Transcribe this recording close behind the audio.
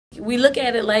we look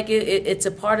at it like it's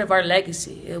a part of our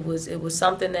legacy. It was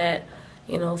something that,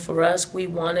 you know, for us, we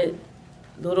wanted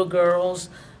little girls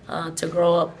to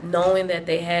grow up knowing that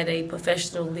they had a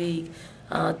professional league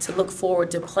to look forward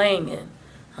to playing in.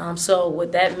 So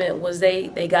what that meant was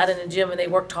they got in the gym and they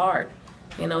worked hard,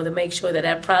 you know, to make sure that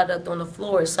that product on the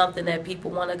floor is something that people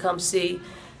want to come see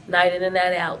night in and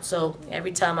night out. So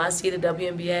every time I see the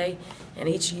WNBA and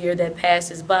each year that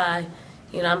passes by,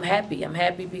 you know, I'm happy. I'm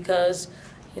happy because,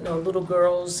 you know, little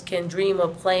girls can dream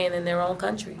of playing in their own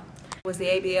country. It was the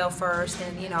ABL first,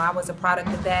 and, you know, I was a product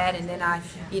of that, and then I,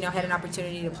 you know, had an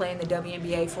opportunity to play in the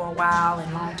WNBA for a while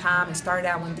and long time, and started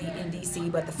out in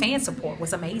DC, but the fan support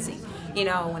was amazing. You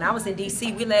know, when I was in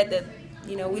DC, we led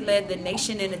the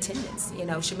nation in attendance. You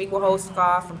know, Shamika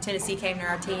Holscott from Tennessee came to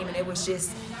our team, and it was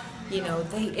just, you know,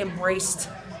 they embraced,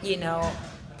 you know,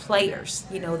 players.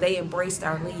 You know, they embraced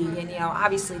our league, and, you know,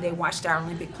 obviously they watched our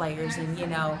Olympic players, and, you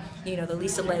know, the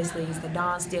Lisa Leslies, the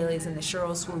Dawn Staleys, and the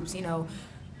Cheryl Swoops. You know,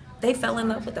 they fell in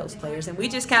love with those players, and we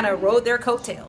just kind of rode their coattails.